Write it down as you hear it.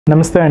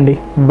నమస్తే అండి,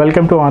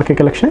 welcome to RK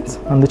collections.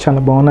 అందరూ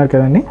చాలా బాగున్నారు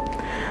కదండి.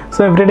 సో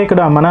ఎవ్రీడే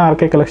ఇక్కడ మన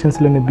ఆర్కే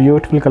కలెక్షన్స్లోని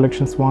బ్యూటిఫుల్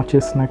కలెక్షన్స్ వాచ్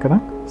చేస్తున్నాయి కదా.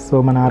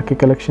 సో మన ఆర్కే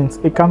కలెక్షన్స్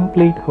ఈ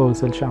కంప్లీట్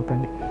హోల్సేల్ షాప్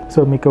అండి. సో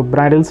మీకు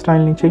బ్రైడల్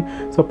స్టైల్ నుంచి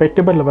సో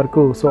పెట్టుబడుల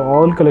వరకు సో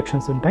ఆల్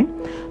కలెక్షన్స్ ఉంటాయి.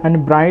 అండ్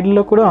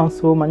బ్రైడల్లో కూడా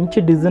సో మంచి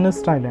డిజైనర్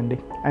స్టైల్ అండి.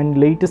 అండ్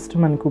లేటెస్ట్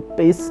మనకు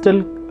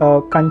పేస్టల్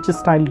కంచి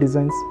స్టైల్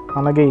డిజైన్స్,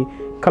 అలాగే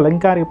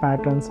కలంకారీ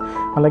ప్యాటర్న్స్,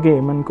 అలాగే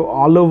మనకు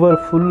all over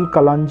full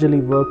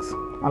Kalanjali works,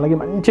 అలాగే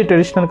మంచి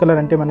ట్రెడిషనల్ కలర్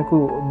అంటే మనకు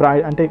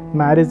అంటే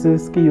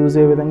మ్యారేజెస్కి యూజ్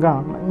అయ్యే విధంగా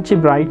మంచి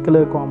బ్రైట్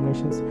కలర్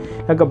కాంబినేషన్స్,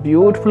 ఇలాగ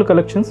బ్యూటిఫుల్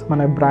కలెక్షన్స్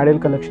మన బ్రైడల్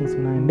కలెక్షన్స్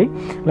ఉన్నాయండి.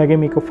 అలాగే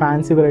మీకు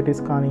ఫ్యాన్సీ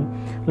వెరైటీస్ కానీ,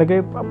 అలాగే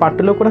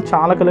పట్టులో కూడా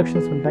చాలా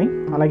కలెక్షన్స్ ఉంటాయి.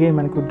 అలాగే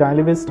మనకు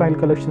డైలీ వేర్ స్టైల్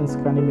కలెక్షన్స్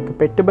కానీ, మీకు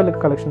పెట్టుబడుల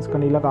కలెక్షన్స్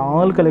కానీ, ఇలాగ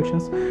ఆల్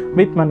కలెక్షన్స్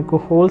విత్ మనకు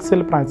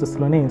హోల్సేల్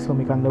ప్రైజెస్లోనే సో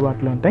మీకు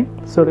అందుబాటులో ఉంటాయి.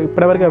 సో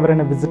ఇప్పటివరకు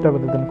ఎవరైనా విజిట్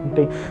అవ్వలేదు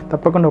అనుకుంటే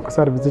తప్పకుండా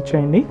ఒకసారి విజిట్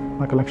చేయండి,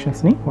 మా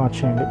కలెక్షన్స్ని వాచ్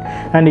చేయండి.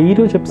 అండ్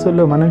ఈరోజు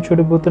ఎపిసోడ్లో మనం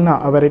చూడబోతున్న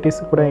ఆ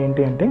వెరైటీస్ కూడా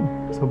ఏంటి అంటే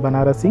so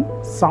Banarasi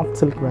soft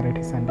silk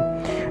varieties అండి.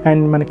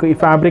 అండ్ మనకు ఈ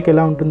ఫ్యాబ్రిక్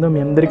ఎలా ఉంటుందో మీ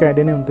అందరికీ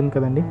ఐడియానే ఉంటుంది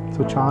కదండి.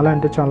 సో చాలా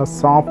అంటే చాలా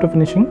soft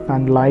finishing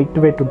and light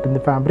weight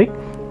ఉంటుంది ఫ్యాబ్రిక్.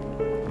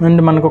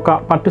 అండ్ మనకు ఒక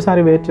పట్టు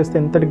సారీ వేర్ చేస్తే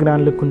ఎంతటి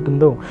గ్రాండ్ లుక్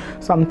ఉంటుందో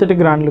సో అంతటి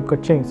గ్రాండ్ లుక్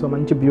వచ్చాయి. సో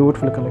మంచి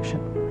బ్యూటిఫుల్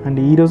కలెక్షన్. అండ్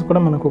ఈరోజు కూడా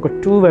మనకు ఒక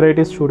 2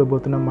 వెరైటీస్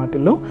చూడబోతున్నాం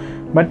వాటిల్లో.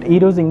 బట్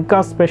ఈరోజు ఇంకా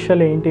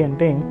స్పెషల్ ఏంటి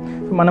అంటే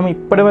మనం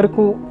ఇప్పటి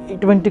వరకు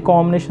ఇటువంటి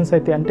కాంబినేషన్స్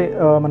అయితే అంటే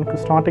మనకు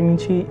స్టార్టింగ్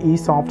నుంచి ఈ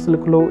సాఫ్ట్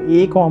సిల్క్లో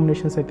ఏ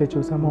కాంబినేషన్స్ అయితే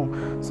చూసామో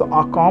సో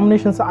ఆ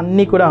కాంబినేషన్స్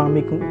అన్నీ కూడా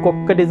మీకు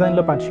ఇంకొక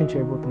డిజైన్లో పరిచయం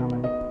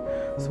చేయబోతున్నామండి.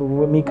 సో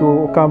మీకు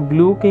ఒక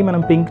బ్లూకి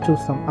మనం పింక్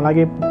చూస్తాం,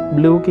 అలాగే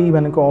బ్లూకి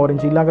మనకు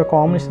ఆరెంజ్, ఇలాగ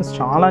కాంబినేషన్స్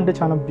చాలా అంటే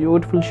చాలా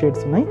బ్యూటిఫుల్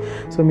షేడ్స్ ఉన్నాయి.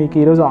 సో మీకు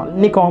ఈరోజు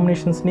అన్ని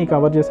కాంబినేషన్స్ని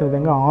కవర్ చేసే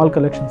విధంగా ఆల్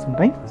కలెక్షన్స్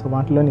ఉంటాయి. సో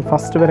వాటిలోని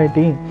ఫస్ట్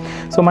వెరైటీ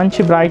సో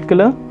మంచి bright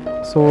colour,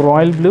 so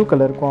royal blue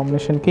colour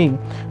కాంబినేషన్కి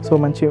సో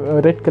మంచి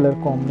రెడ్ కలర్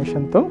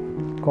కాంబినేషన్తో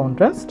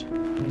కాంట్రాస్ట్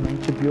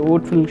మంచి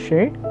బ్యూటిఫుల్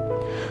షేడ్.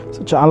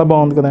 సో చాలా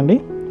బాగుంది కదండి.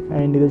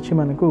 అండ్ ఇది వచ్చి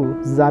మనకు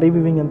జరీ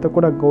వివింగ్ అంతా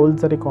కూడా గోల్డ్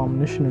జరీ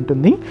కాంబినేషన్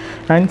ఉంటుంది.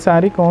 అండ్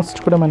శారీ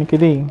కాస్ట్ కూడా మనకి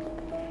ఇది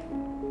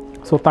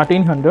సో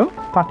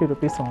 1330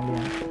 రూపీస్ ఓన్లీ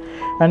అండి.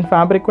 అండ్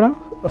ఫ్యాబ్రిక్ కూడా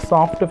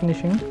soft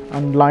finishing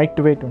and light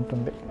weight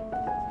ఉంటుంది.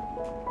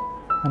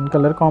 అండ్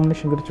కలర్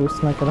కాంబినేషన్ కూడా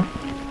చూస్తున్నారు కదా,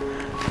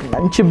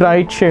 మంచి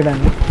బ్రైట్ షేడ్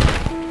అండి,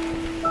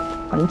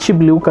 మంచి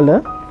బ్లూ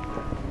కలర్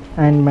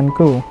అండ్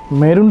మనకు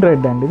మెరూన్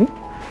రెడ్ అండి ఇది.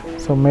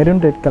 So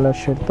maroon red colour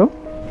షేడ్తో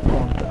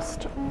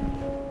contrast.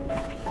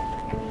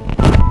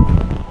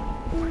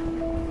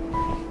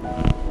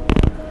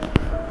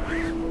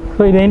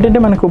 So ఇదేంటంటే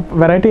మనకు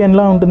వెరైటీ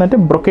ఎలా ఉంటుందంటే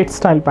బ్రొకెట్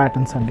స్టైల్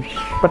ప్యాటర్న్స్ అండి.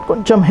 బట్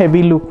కొంచెం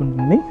హెవీ లుక్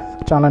ఉంటుంది,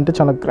 చాలా అంటే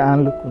చాలా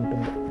గ్రాండ్ లుక్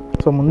ఉంటుంది.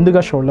 సో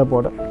ముందుగా షోల్డర్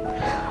బోర్డర్,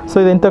 సో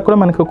ఇదంతా కూడా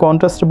మనకు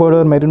contrast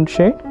border maroon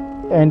shade.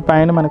 And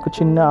పైన మనకు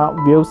చిన్న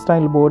వేవ్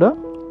స్టైల్ బోర్డర్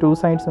 2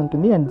 sides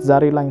ఉంటుంది. అండ్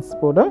జరీ లైన్స్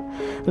బోర్డర్,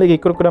 అలాగే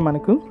ఇక్కడ కూడా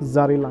మనకు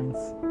జరీ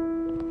లైన్స్.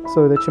 సో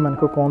ఇది వచ్చి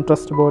మనకు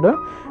కాంట్రాస్ట్ బోర్డర్.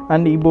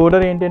 అండ్ ఈ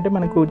బోర్డర్ ఏంటంటే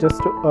మనకు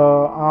జస్ట్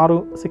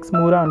 6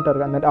 మూర అంటారు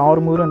అన్నట్టు,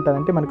 6 మూర అంటారు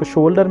అంటే మనకు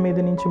షోల్డర్ మీద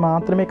నుంచి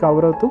మాత్రమే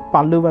కవర్ అవుతూ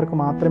పళ్ళు వరకు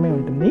మాత్రమే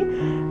ఉంటుంది.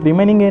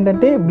 రిమైనింగ్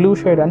ఏంటంటే బ్లూ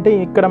షేడ్, అంటే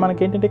ఇక్కడ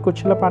మనకి ఏంటంటే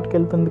కుర్చీల పాటకి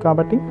వెళ్తుంది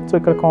కాబట్టి సో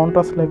ఇక్కడ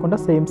కాంట్రాస్ట్ లేకుండా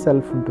సేమ్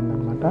సెల్ఫ్ ఉంటుంది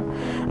అనమాట.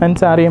 అండ్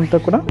శారీ అంతా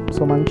కూడా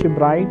సో మంచి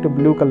bright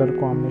blue colour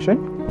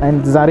combination.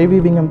 And zari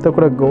weaving అంతా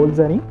కూడా గోల్డ్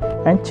జరీ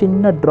అండ్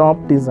చిన్న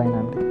డ్రాప్ డిజైన్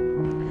అండి.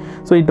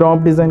 సో ఈ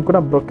డ్రాప్ డిజైన్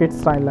కూడా బ్రొకెట్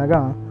స్టైల్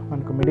లాగా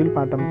మనకు మిడిల్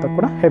పార్ట్ అంతా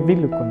కూడా హెవీ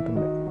లుక్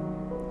ఉంటుంది.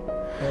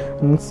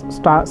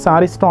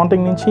 సారీ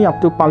స్టార్టింగ్ నుంచి అప్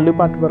టు పళ్ళు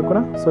పార్ట్ వరకు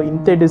కూడా సో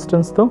ఇంతే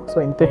డిస్టెన్స్తో సో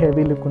ఇంతే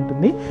హెవీ లుక్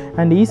ఉంటుంది.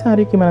 అండ్ ఈ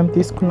శారీకి మనం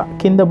తీసుకున్న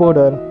కింద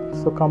border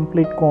so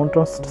complete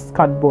contrast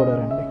skirt border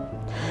అండి.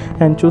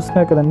 అండ్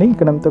చూస్తున్నారు కదండి,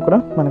 ఇక్కడంతా కూడా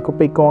మనకు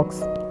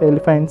పికాక్స్,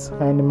 ఎలిఫెంట్స్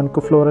అండ్ మనకు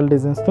ఫ్లోరల్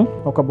డిజైన్స్తో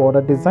ఒక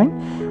బోర్డర్ డిజైన్,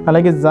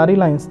 అలాగే జరీ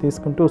లైన్స్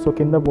తీసుకుంటూ సో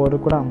కింద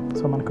బోర్డర్ కూడా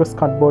సో మనకు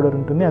స్కర్ట్ బోర్డర్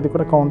ఉంటుంది. అది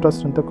కూడా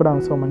కాంట్రాస్ట్ అంతా కూడా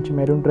సో మంచి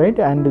maroon red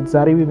and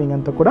zari weaving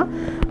అంతా కూడా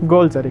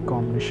గోల్డ్ జరీ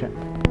కాంబినేషన్.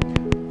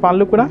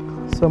 పళ్ళు కూడా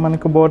సో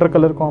మనకు బోర్డర్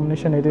కలర్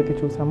కాంబినేషన్ ఏదైతే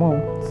చూసామో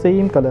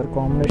సేమ్ కలర్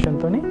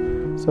కాంబినేషన్తోనే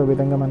సో ఈ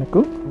విధంగా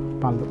మనకు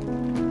పళ్ళు.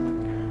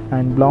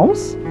 And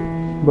blouse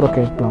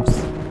brocade blouse.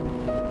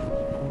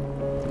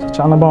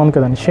 చాలా బాగుంది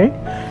కదండి షేడ్.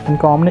 అండ్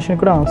కాంబినేషన్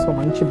కూడా సో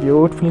మంచి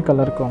beautiful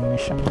colour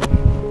combination.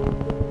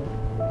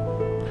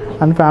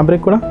 And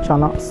fabric కూడా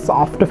చాలా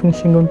సాఫ్ట్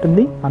ఫినిషింగ్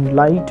ఉంటుంది అండ్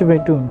లైట్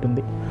వెయిట్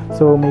ఉంటుంది.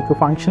 సో మీకు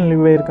ఫంక్షనల్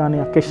వేర్ కానీ,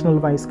 అకేషనల్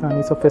వైస్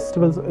కానీ, సో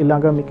ఫెస్టివల్స్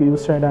ఇలాగా మీకు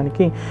యూస్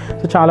చేయడానికి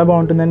సో చాలా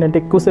బాగుంటుందండి. అంటే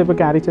ఎక్కువసేపు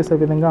క్యారీ చేసే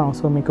విధంగా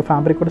సో మీకు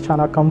ఫ్యాబ్రిక్ కూడా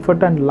చాలా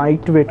కంఫర్ట్ అండ్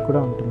లైట్ వెయిట్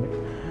కూడా ఉంటుంది.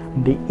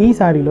 అంటే ఈ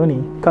శారీలోని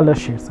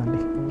కలర్ షేడ్స్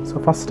అండి. సో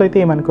ఫస్ట్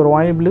అయితే మనకు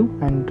royal blue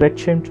and red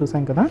shade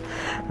చూసాం కదా.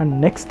 And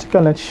next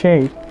colour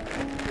shade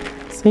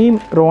same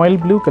royal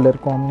blue colour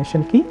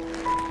కాంబినేషన్కి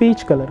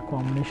పీచ్ కలర్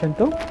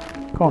కాంబినేషన్తో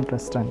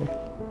కాంట్రాస్ట్ అండి.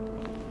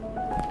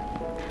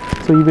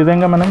 సో ఈ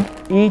విధంగా మనం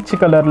ఈచ్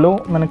కలర్లో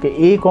మనకి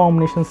ఏ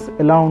కాంబినేషన్స్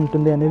ఎలా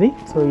ఉంటుంది అనేది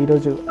సో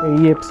ఈరోజు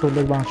ఈ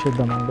ఎపిసోడ్లో బాగా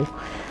చూద్దామండి.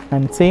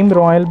 And same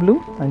royal blue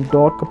and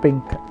dark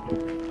pink.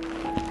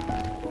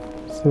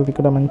 So ఇది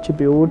కూడా మంచి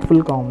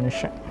beautiful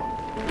combination.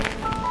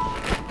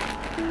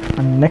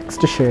 And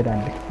next shade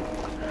అండి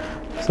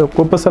so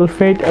copper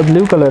sulphate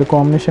blue colour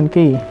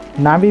కాంబినేషన్కి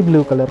navy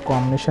blue color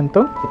combination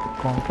తో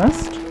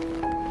contrast.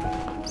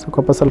 So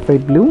copper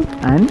sulphide blue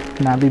and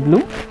navy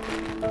blue.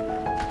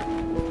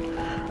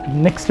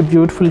 Next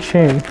beautiful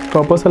shade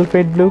copper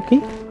sulphide బ్లూకి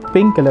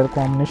pink colour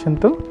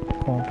కాంబినేషన్తో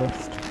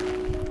contrast.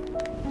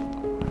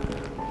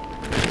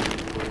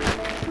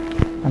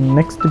 And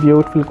next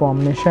beautiful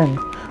combination,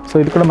 so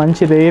ఇది కూడా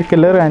మంచి rare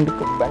colour and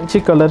మంచి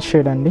colour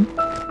shade అండి.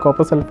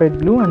 Copper sulphide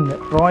blue and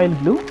royal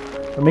blue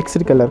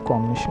mixed colour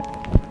combination.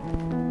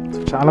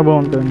 So చాలా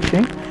బాగుంటుంది,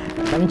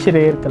 మంచి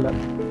రేర్ కలర్.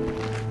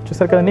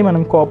 చూసారు కదండి,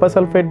 మనం కాపర్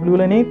సల్ఫైడ్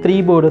బ్లూలోనే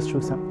 3 బోర్డర్స్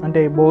చూసాం. అంటే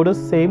బోర్డర్స్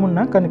సేమ్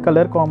ఉన్నా కానీ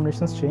కలర్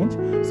కాంబినేషన్స్ చేంజ్.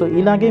 సో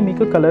ఇలాగే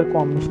మీకు కలర్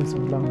కాంబినేషన్స్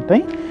ఇలా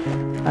ఉంటాయి.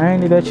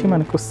 అండ్ ఇది వచ్చి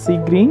మనకు సీ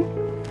గ్రీన్,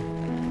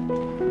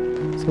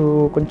 సో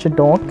కొంచెం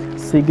dark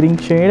sea green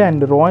shade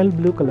and royal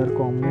blue colour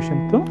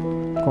కాంబినేషన్తో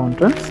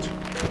contrast.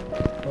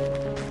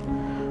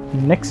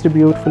 Next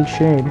beautiful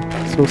shade,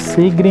 so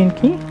see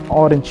గ్రీన్కి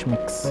ఆరెంజ్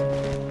మిక్స్.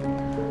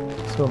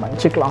 సో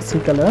మంచి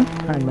క్లాసిక్ కలర్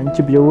అండ్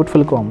మంచి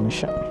beautiful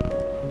combination.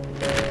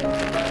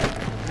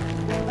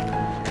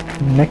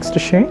 Next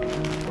shade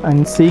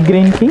and see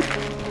గ్రీన్కి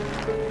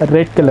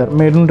red colour,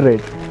 maroon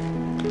red.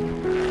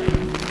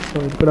 So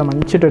ఇది కూడా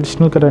మంచి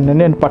traditional colour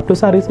అండి. And పట్టు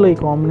సారీస్లో ఈ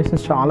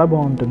కాంబినేషన్ చాలా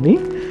బాగుంటుంది,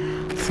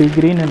 sea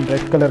green and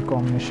red colour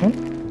combination.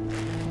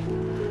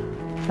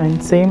 And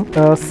same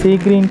see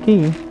గ్రీన్కి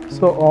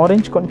సో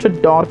ఆరెంజ్ కొంచెం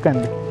డార్క్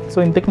అండి. సో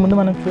ఇంతకుముందు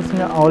మనం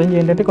చూసిన ఆరెంజ్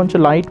ఏంటంటే కొంచెం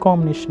లైట్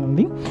కాంబినేషన్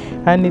ఉంది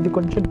అండ్ ఇది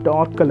కొంచెం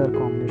డార్క్ కలర్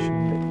కాంబినేషన్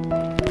ఉంది.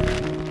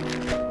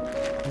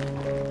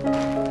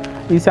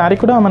 ఈ శారీ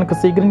కూడా మనకు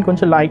సీ గ్రీన్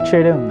కొంచెం లైట్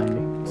షేడే ఉందండి.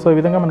 సో ఈ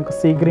విధంగా మనకు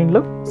సీ గ్రీన్లో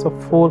so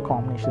 4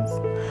 combinations.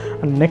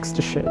 And next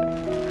shade,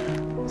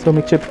 so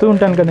మీకు చెప్తూ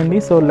ఉంటాను కదండి,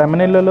 సో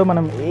లెమన్ ఎల్లోలో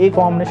మనం ఏ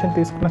కాంబినేషన్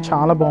తీసుకున్నా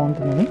చాలా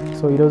బాగుంటుందని.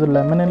 సో ఈరోజు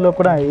లెమన్ ఎల్లో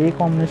కూడా ఏ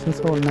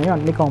కాంబినేషన్స్ ఉన్నాయో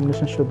అన్ని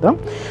కాంబినేషన్స్ చూద్దాం.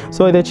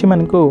 సో ఇది వచ్చి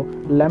మనకు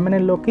లెమన్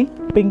ఎల్లోకి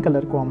పింక్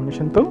కలర్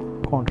కాంబినేషన్తో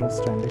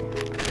కాంట్రాస్ట్ అండి.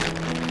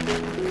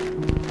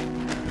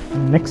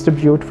 నెక్స్ట్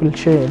బ్యూటిఫుల్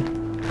షేడ్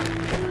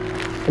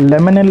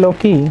లెమన్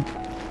ఎల్లోకి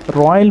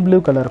రాయల్ బ్లూ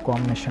కలర్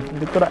కాంబినేషన్.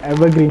 ఇది కూడా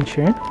ఎవర్ గ్రీన్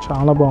షేడ్,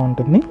 చాలా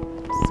బాగుంటుంది.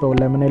 So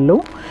lemon yellow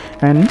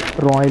and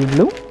royal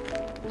blue.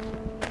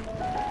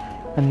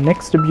 And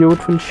next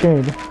beautiful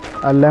shade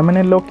lemon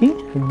ఎల్లోకి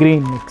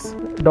green mix,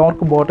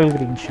 dark bottle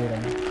green shade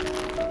అండి.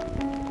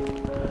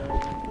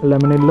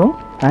 Lemon yellow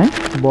and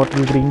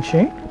bottle green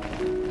shade.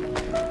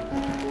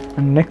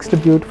 And next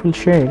beautiful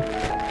shade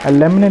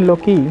lemon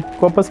ఎల్లోకి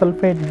copper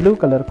sulphide blue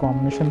colour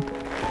combination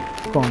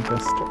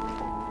contrast.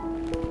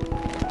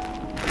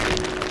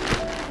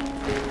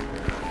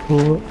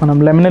 మనం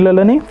lemon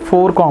ఎల్లోలోని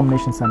 4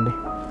 combinations అండి.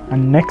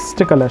 And next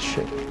colour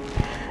shade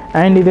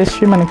and ఇది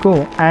వచ్చి మనకు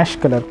ash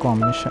colour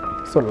combination.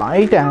 So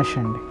light ash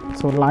అండి.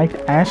 So light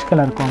ash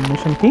colour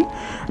కాంబినేషన్కి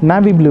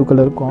navy blue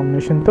colour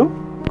కాంబినేషన్తో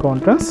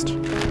contrast.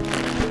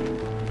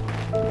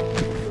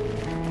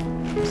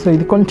 So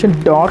ఇది కొంచెం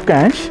dark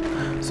ash.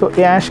 So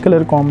ash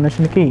colour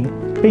కాంబినేషన్కి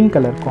పింక్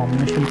కలర్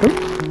కాంబినేషన్తో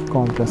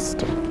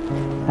contrast.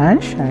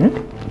 Ash and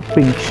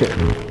pink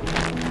shade.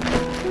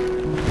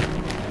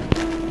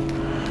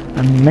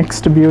 And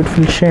next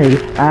beautiful shade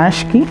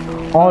Yaskhi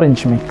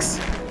orange mix.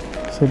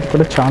 So ఇది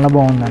కూడా చాలా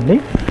బాగుందండి,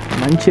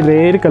 మంచి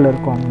rare colour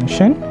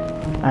combination,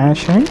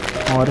 ash and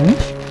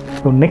orange.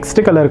 So next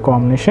colour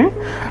combination,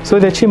 so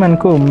ఇది వచ్చి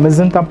మనకు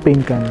మెజంతా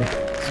పింక్ అండి.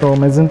 సో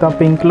మెజంతా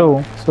పింక్లో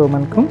సో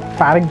మనకు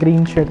ప్యారెట్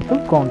గ్రీన్ షేడ్తో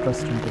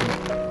కాంట్రాస్ట్ ఉంటుంది.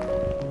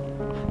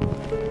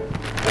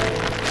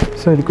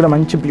 సో ఇది కూడా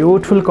మంచి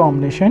beautiful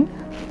combination.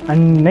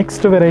 And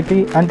next variety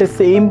అంటే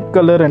సేమ్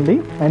కలర్ అండి.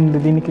 అండ్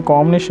దీనికి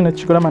కాంబినేషన్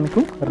వచ్చి కూడా మనకు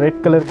రెడ్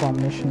కలర్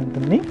కాంబినేషన్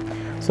ఉంటుంది.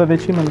 సో అది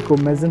వచ్చి మనకు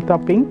magenta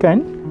pink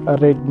and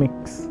red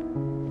mix.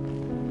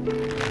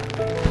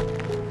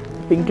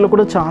 పింక్లో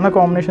కూడా చాలా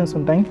కాంబినేషన్స్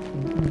ఉంటాయి,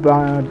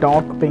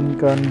 dark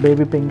pink and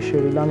baby pink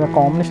shade, ఇలాగా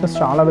కాంబినేషన్స్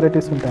చాలా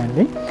వెరైటీస్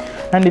ఉంటాయండి.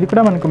 అండ్ ఇది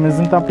కూడా మనకు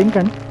magenta pink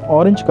and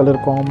orange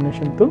colour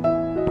కాంబినేషన్తో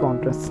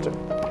కాంట్రాస్ట్.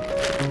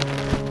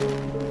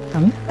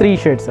 అండ్ 3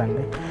 షేడ్స్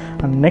అండి.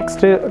 And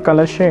next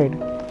colour shade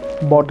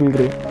bottle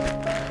green.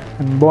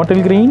 And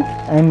bottle green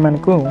and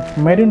మనకు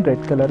మెరూన్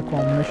రెడ్ కలర్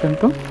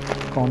కాంబినేషన్తో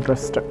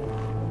contrast.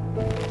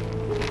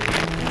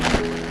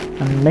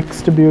 And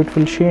next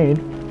beautiful shade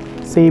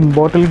same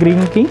bottle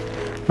గ్రీన్కి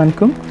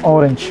మనకు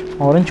ఆరెంజ్.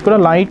 ఆరెంజ్ కూడా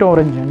లైట్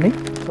ఆరెంజ్ అండి.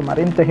 So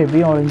మరింత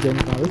heavy orange ఏం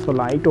కాదు, so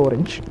light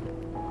orange,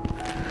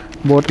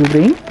 bottle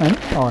green and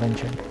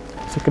orange అండి.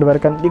 సో ఇక్కడ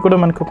వరకు అన్నీ కూడా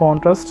మనకు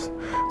కాంట్రాస్ట్.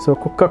 సో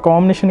ఒక్కొక్క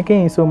కాంబినేషన్కి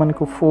సో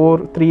మనకు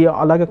 3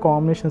 అలాగే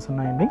కాంబినేషన్స్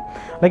ఉన్నాయండి.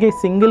 అలాగే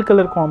సింగిల్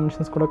కలర్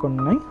కాంబినేషన్స్ కూడా కొన్ని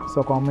ఉన్నాయి.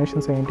 సో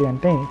కాంబినేషన్స్ ఏంటి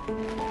అంటే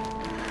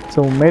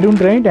so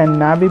maroon red and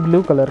navy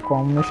blue colour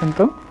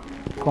కాంబినేషన్తో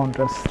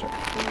కాంట్రాస్ట్.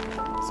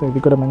 సో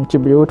ఇది కూడా మంచి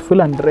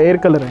బ్యూటిఫుల్ అండ్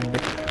రేర్ కలర్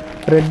అండి.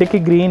 రెడ్కి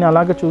గ్రీన్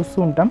అలాగే చూస్తూ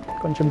ఉంటాం,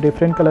 కొంచెం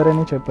డిఫరెంట్ కలర్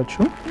అని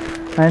చెప్పొచ్చు.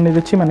 అండ్ ఇది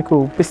వచ్చి మనకు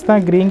పిస్తా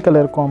గ్రీన్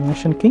కలర్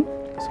కాంబినేషన్కి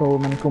సో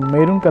మనకు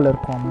మెరూన్ కలర్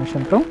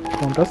కాంబినేషన్తో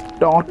కాంట్రాస్ట్,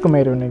 డార్క్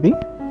మెరూన్ ఇది.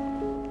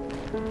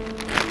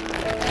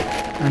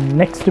 And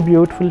next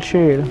beautiful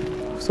shade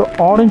so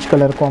orange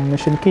colour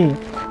కాంబినేషన్కి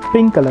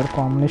పింక్ కలర్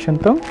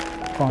కాంబినేషన్తో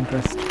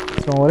contrast.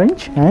 So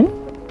orange and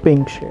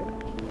pink shade.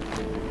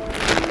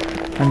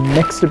 And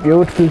next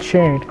beautiful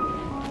shade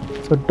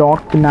so so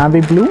dark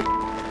navy blue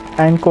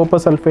and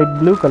Cooper sulphate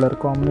blue colour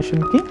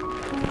కాంబినేషన్కి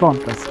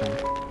contrast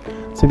అండి.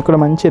 So ఇది కూడా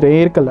మంచి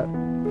rare colour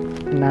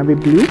navy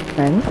blue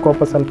and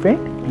Cooper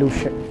sulphate blue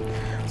shade.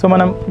 So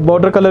మనం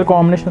border colour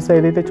combinations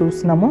ఏదైతే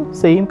చూస్తున్నామో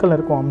same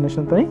colour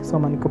కాంబినేషన్తో so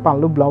మనకు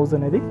పళ్ళు బ్లౌజ్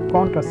అనేది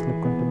కాంట్రాస్ట్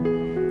లుక్ ఉంటుంది.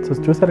 సో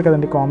చూసారు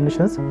కదండి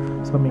కాంబినేషన్స్.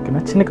 సో మీకు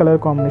నచ్చిన కలర్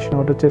కాంబినేషన్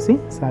ఆర్డర్ చేసి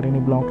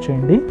శారీని బ్లాక్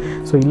చేయండి.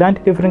 సో ఇలాంటి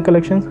డిఫరెంట్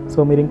కలెక్షన్స్ సో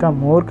మీరు ఇంకా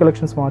మోర్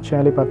కలెక్షన్స్ వాచ్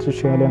చేయాలి, పర్చేస్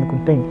చేయాలి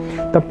అనుకుంటే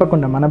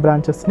తప్పకుండా మన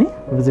బ్రాంచెస్ని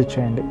విజిట్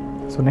చేయండి.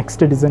 సో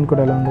నెక్స్ట్ డిజైన్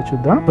కూడా ఎలా ఉందో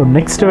చూద్దాం. సో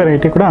నెక్స్ట్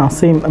వెరైటీ కూడా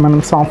సేమ్ మనం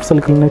సాఫ్ట్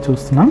సిల్క్లోనే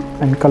చూస్తున్నాం.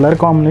 అండ్ కలర్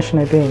కాంబినేషన్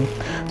అయితే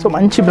సో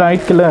మంచి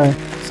bright colour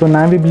so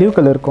navy blue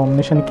colour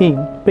కాంబినేషన్కి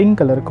పింక్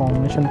కలర్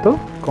కాంబినేషన్తో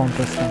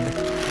కాంట్రాస్ట్ అండి.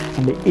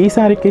 అండ్ ఈ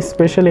శారీకి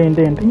స్పెషల్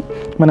ఏంటి అంటే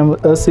మనం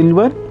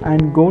silver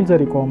and gold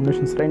zari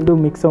combinations రెండు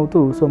మిక్స్ అవుతూ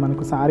సో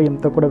మనకు శారీ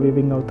అంతా కూడా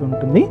వీవింగ్ అవుతూ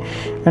ఉంటుంది.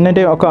 అండ్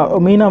అంటే ఒక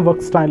మీనా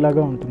వర్క్ స్టైల్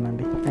లాగా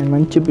ఉంటుందండి. అండ్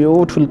మంచి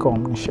బ్యూటిఫుల్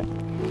కాంబినేషన్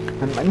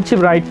అండ్ మంచి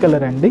బ్రైట్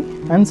కలర్ అండి.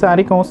 అండ్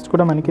శారీ కాస్ట్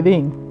కూడా మనకి ఇది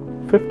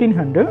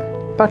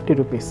 1530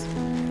 రూపీస్.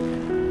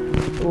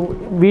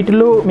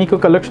 వీటిలో మీకు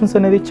కలెక్షన్స్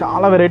అనేది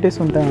చాలా వెరైటీస్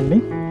ఉంటాయండి.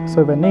 సో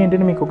ఇవన్నీ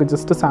ఏంటంటే మీకు ఒక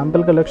జస్ట్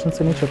శాంపుల్ కలెక్షన్స్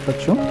అని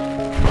చెప్పచ్చు.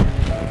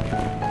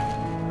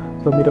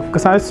 సో మీరు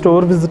ఒక్కసారి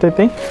స్టోర్ విజిట్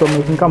అయితే సో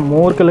మీకు ఇంకా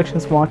మోర్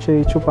కలెక్షన్స్ వాచ్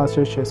చేయొచ్చు,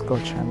 పర్చేస్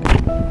చేసుకోవచ్చు అండి.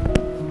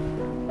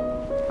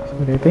 సో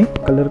ఇదైతే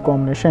కలర్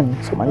కాంబినేషన్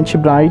సో మంచి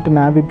బ్రైట్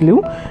నావీ బ్లూ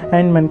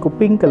అండ్ మనకు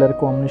పింక్ కలర్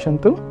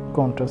కాంబినేషన్తో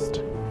కాంట్రాస్ట్.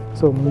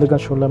 సో ముందుగా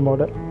షోల్డర్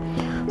బార్డర్.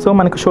 సో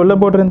మనకు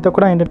షోల్డర్ బార్డర్ అంతా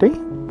కూడా ఏంటంటే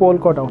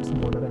పోల్కా డాట్స్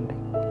బోర్డర్ అండి.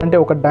 అంటే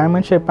ఒక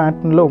డైమండ్ షేప్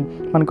ప్యాటర్న్లో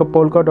మనకు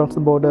పోల్కా డాట్స్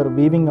బోర్డర్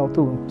వీవింగ్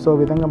అవుతూ సో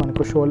విధంగా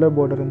మనకు షోల్డర్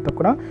బోర్డర్ అంతా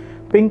కూడా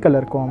పింక్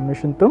కలర్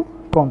కాంబినేషన్తో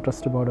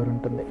కాంట్రాస్ట్ బార్డర్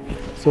ఉంటుంది.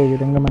 సో ఈ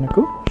విధంగా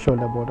మనకు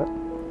షోల్డర్ బోర్డర్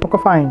ఒక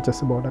 5 ఇంచెస్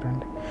బార్డర్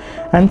అండి.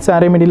 అండ్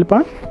శారీ మిడిల్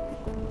పార్ట్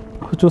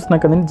చూసినా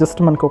కదండి జస్ట్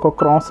మనకు ఒక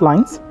క్రాస్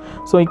లైన్స్.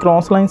 సో ఈ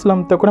క్రాస్ లైన్స్లో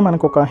అంతా కూడా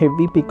మనకు ఒక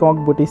హెవీ పికాక్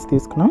బుటీస్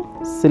తీసుకున్నాం.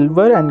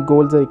 Silver and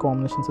gold zari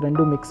combinations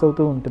రెండు మిక్స్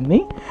అవుతూ ఉంటుంది.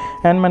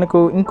 అండ్ మనకు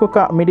ఇంకొక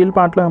మిడిల్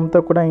పార్ట్లో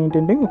అంతా కూడా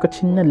ఏంటంటే ఒక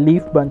చిన్న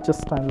లీఫ్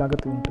బంచెస్ స్టైల్ లాగా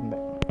ఉంటుంది.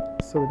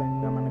 సో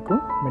విధంగా మనకు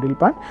మిడిల్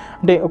పార్ట్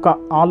అంటే ఒక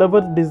ఆల్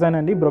ఓవర్ డిజైన్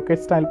అండి,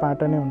 బ్రొకెట్ స్టైల్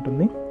ప్యాటర్నే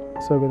ఉంటుంది.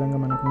 సో ఈ విధంగా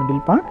మనకు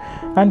మిడిల్ పార్ట్.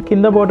 అండ్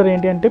కింద బార్డర్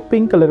ఏంటి అంటే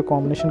pink colour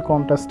combination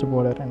contrast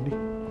border అండి.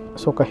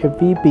 సో ఒక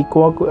హెవీ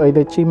పీకాక్ ఇది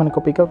వచ్చి మనకు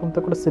పీకాక్ అంతా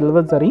కూడా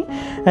సిల్వర్ జరీ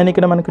అండ్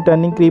ఇక్కడ మనకు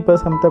టర్నింగ్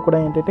క్రీపర్స్ అంతా కూడా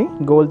ఏంటంటే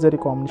గోల్డ్ జరీ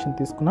కాంబినేషన్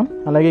తీసుకున్నాం.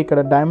 అలాగే ఇక్కడ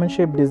డైమండ్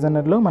షేప్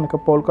డిజైనర్లో మనకు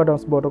పోల్కా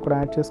డాట్స్ బార్డర్ కూడా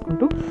యాడ్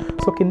చేసుకుంటూ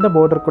సో కింద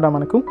బార్డర్ కూడా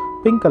మనకు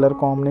pink colour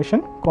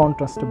combination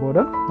contrast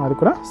border, అది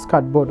కూడా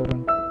స్కర్ట్ బార్డర్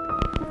ఉంటుంది.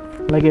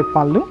 అలాగే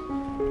పళ్ళు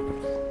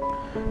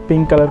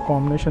పింక్ కలర్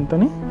కాంబినేషన్తో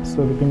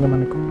సో విధంగా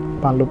మనకు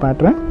పళ్ళు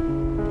pattern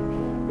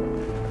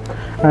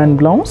and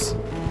blouse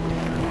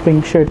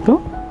pink షేడ్తో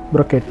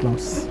brocade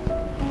blouse.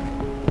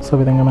 So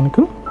విధంగా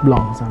మనకు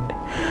బ్లౌజ్ అండి.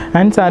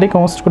 అండ్ శారీ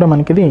కాస్ట్ కూడా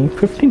మనకి ఇది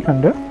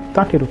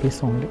 1530 రూపీస్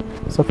ఓన్లీ.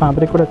 సో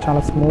ఫ్యాబ్రిక్ కూడా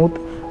చాలా స్మూత్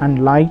అండ్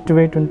లైట్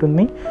వెయిట్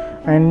ఉంటుంది.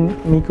 అండ్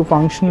మీకు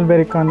ఫంక్షనల్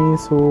వేర్ కానీ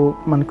సో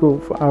మనకు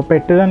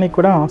పెట్టడానికి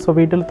కూడా సో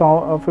వీటిలో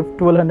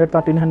 1200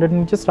 1300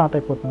 నుంచి స్టార్ట్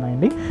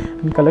అయిపోతున్నాయండి.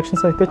 అండ్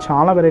కలెక్షన్స్ అయితే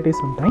చాలా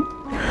వెరైటీస్ ఉంటాయి.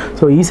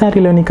 సో ఈ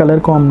శారీలోని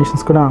కలర్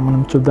కాంబినేషన్స్ కూడా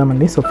మనం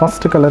చూద్దామండి. So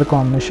first colour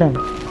combination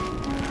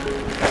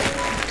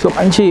so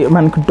మంచి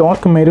మనకు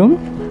డార్క్ మెరూన్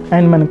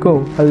అండ్ మనకు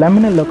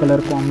లెమన్ ఎల్లో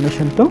కలర్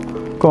కాంబినేషన్తో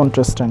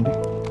కాంట్రాస్ట్ అండి.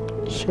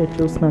 షేడ్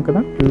చూస్తున్నాం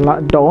కదా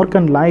డార్క్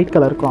అండ్ లైట్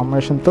కలర్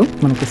కాంబినేషన్తో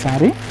మనకి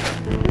sari.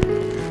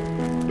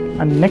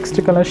 And next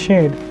colour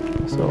shade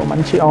so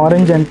మంచి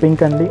ఆరెంజ్ అండ్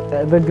పింక్ అండి,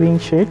 ఎవర్ గ్రీన్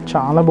షేడ్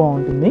చాలా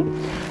బాగుంటుంది.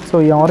 సో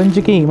ఈ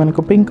ఆరెంజ్కి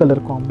మనకు పింక్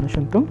కలర్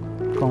కాంబినేషన్తో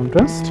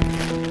contrast.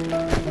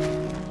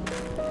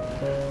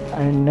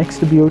 And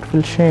next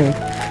beautiful shade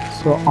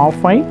so off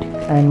white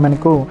and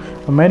మనకు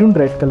మెరూన్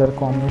రెడ్ కలర్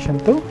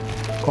కాంబినేషన్తో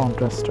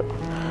contrast.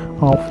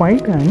 Off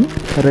white and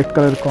red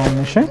colour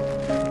combination.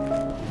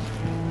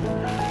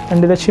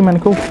 And ఇది వచ్చి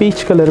మనకు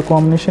పీచ్ కలర్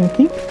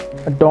కాంబినేషన్కి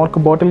డార్క్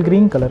బాటిల్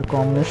గ్రీన్ కలర్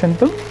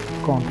కాంబినేషన్తో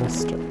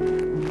contrast.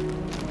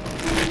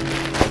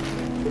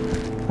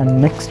 And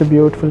next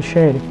beautiful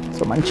shade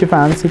so మంచి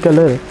fancy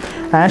colour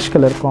ash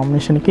colour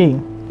కాంబినేషన్కి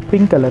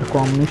pink colour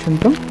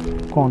కాంబినేషన్తో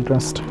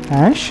contrast,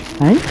 ash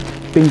and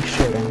pink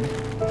shade అండి.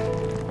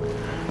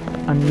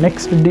 And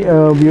next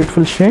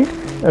beautiful shade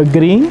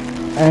green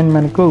and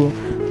మనకు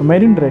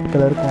మెరూన్ రెడ్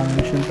కలర్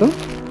కాంబినేషన్తో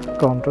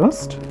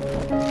contrast.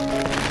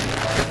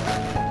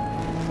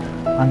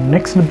 And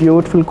next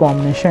beautiful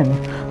combination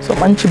so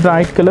మంచి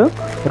bright colour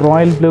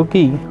royal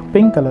బ్లూకి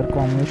pink colour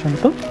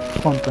కాంబినేషన్తో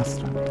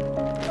contrast అండి.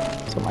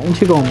 So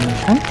మంచి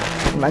కాంబినేషన్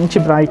మంచి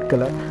bright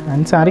colour.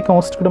 And sari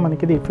cost కూడా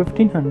మనకి ఇది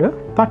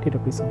 1530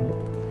 రూపీస్ ఉంది.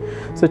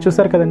 సో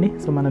చూసారు కదండి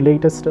సో మన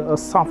లేటెస్ట్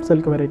సాఫ్ట్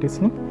సిల్క్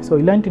వెరైటీస్ని. సో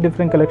ఇలాంటి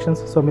డిఫరెంట్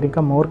కలెక్షన్స్ సో మీరు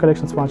ఇంకా మోర్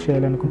కలెక్షన్స్ వాచ్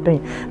చేయాలనుకుంటే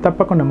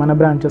తప్పకుండా మన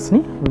బ్రాంచెస్ని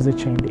విజిట్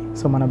చేయండి.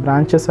 సో మన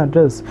బ్రాంచెస్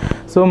అడ్రస్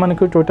సో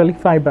మనకు టోటలీ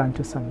 5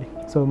 బ్రాంచెస్ అండి.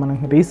 సో మనం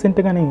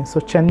రీసెంట్గానే సో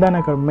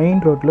చందానగర్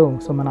మెయిన్ రోడ్లో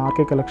సో మన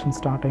ఆర్కే కలెక్షన్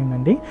స్టార్ట్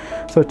అయిందండి.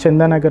 So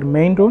Chandanagar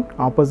main road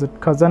opposite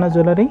ఖజానా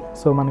జ్యువెలరీ,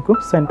 సో మనకు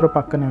సెంటర్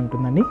పక్కనే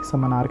ఉంటుందండి సో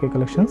మన ఆర్కే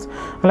కలెక్షన్స్.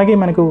 అలాగే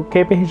మనకు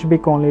KPHB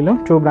కాలనీలో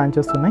 2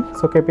 బ్రాంచెస్ ఉన్నాయి.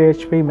 సో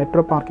KPHB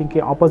మెట్రో పార్కింగ్కి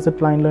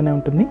ఆపోజిట్ లైన్లోనే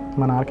ఉంటుంది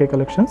మన ఆర్కే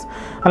కలెక్షన్స్.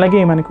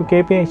 అలాగే మనకు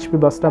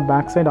KPHB bus stop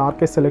back side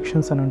RK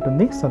selections అని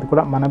ఉంటుంది. సో అది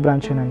కూడా మన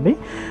బ్రాంచేనండి.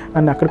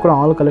 అండ్ అక్కడ కూడా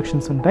ఆల్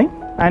కలెక్షన్స్ ఉంటాయి.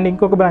 అండ్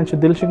ఇంకొక branch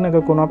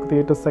Dilsukhnagar Konark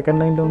theatre second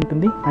లైన్లో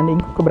ఉంటుంది. అండ్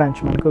ఇంకొక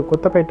బ్రాంచ్ మనకు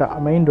Kothapeta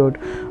main road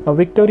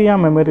Victoria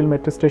memorial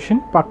metro station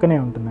పక్కనే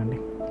ఉంటుందండి.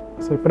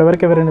 సో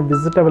ఇప్పటివరకు ఎవరైనా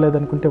విజిట్ అవ్వలేదు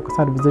అనుకుంటే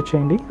ఒకసారి విజిట్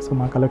చేయండి. సో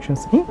మా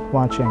కలెక్షన్స్ని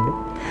వాచ్ చేయండి.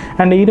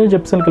 అండ్ ఈరోజు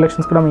ఎపిసోడ్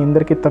కలెక్షన్స్ కూడా మీ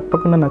అందరికీ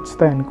తప్పకుండా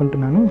నచ్చుతాయి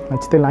అనుకుంటున్నాను.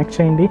 నచ్చితే లైక్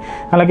చేయండి.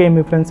 అలాగే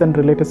మీ ఫ్రెండ్స్ అండ్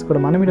రిలేటివ్స్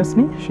కూడా మన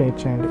వీడియోస్ని షేర్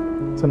చేయండి.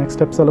 సో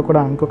నెక్స్ట్ ఎపిసోడ్లో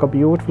కూడా ఇంకొక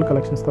బ్యూటిఫుల్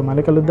కలెక్షన్స్తో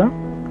మళ్ళీ కలుద్దాం.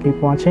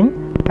 Keep watching.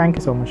 Thank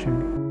you so much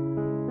అండి.